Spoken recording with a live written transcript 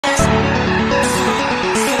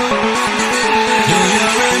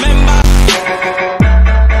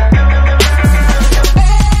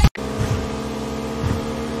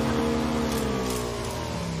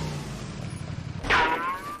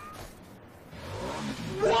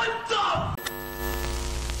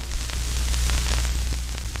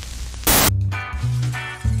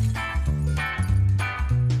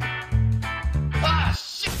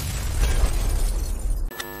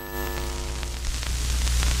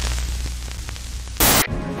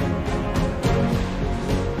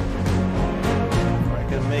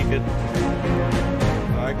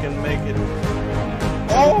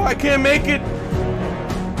I can't make it.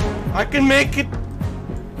 I can make it.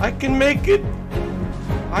 I can make it.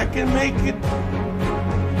 I can make it.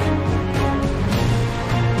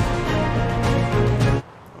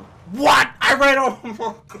 What? I ran over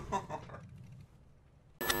my car.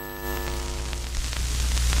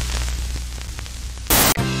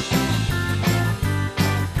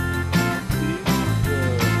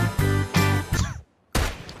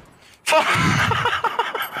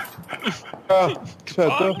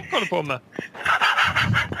 Håller på med.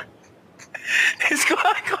 Det ska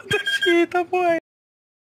jag inte skita på er.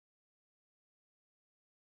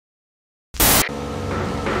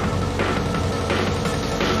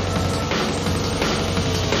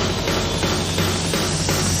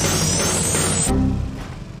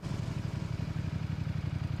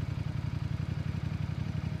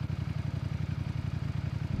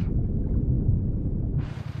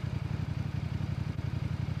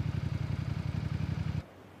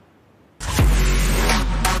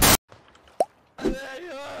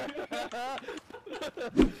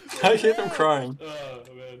 I hear them crying. Oh,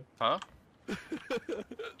 man. Huh? This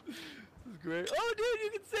is great. Oh, dude,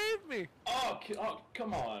 you can save me. Oh,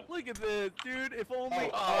 come on. Look at this, dude. If only.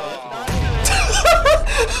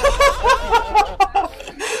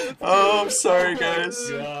 Oh, I'm sorry, guys.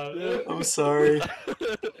 I'm sorry.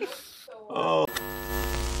 Oh.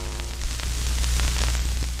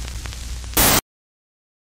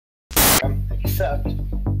 Except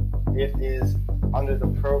it is under the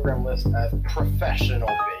program list as professional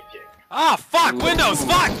baking. Ah, fuck! Windows!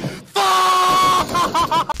 Fuck!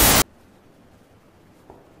 Fuck!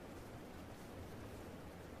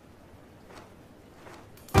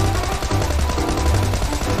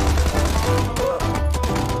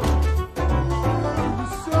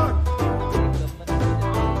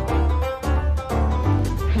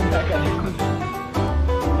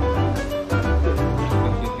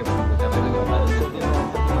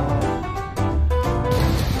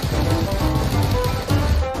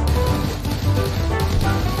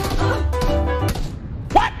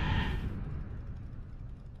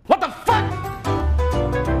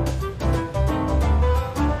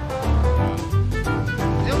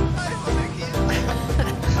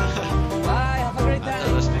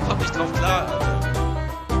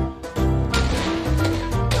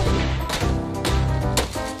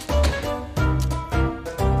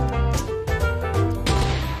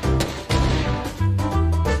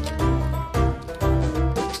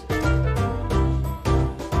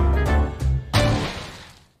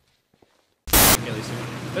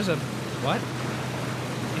 There's a... what?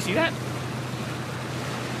 You see that?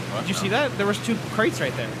 What? Did you see that? There was 2 crates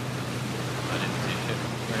right there. I didn't see shit.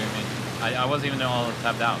 What do you mean? I wasn't even all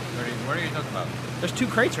tapped out. What are you talking about? There's 2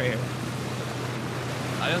 crates right here.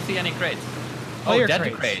 I don't see any crates. Player Oh, dead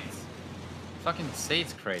crates. crates. Fucking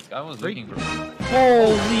saves crates. I was looking for them.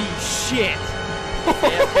 Holy shit!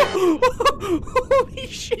 Holy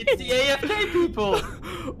shit! It's the AFK people!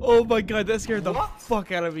 Oh my god, that scared the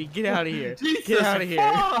fuck out of me. Get out of here. Jesus, Get out of here.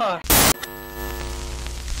 fuck.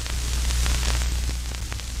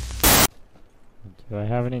 Do I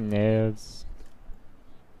have any nades?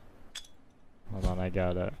 Hold on, I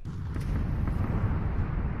got it.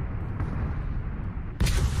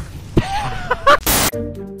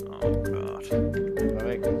 Oh god.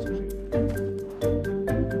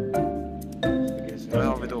 Mä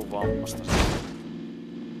oon vitun vammasta.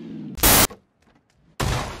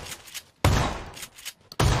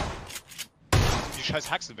 Die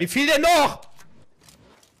scheiß Haxen Wie weg. viel denn noch?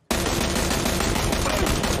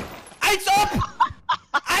 Eins ab!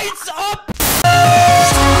 Eins ab!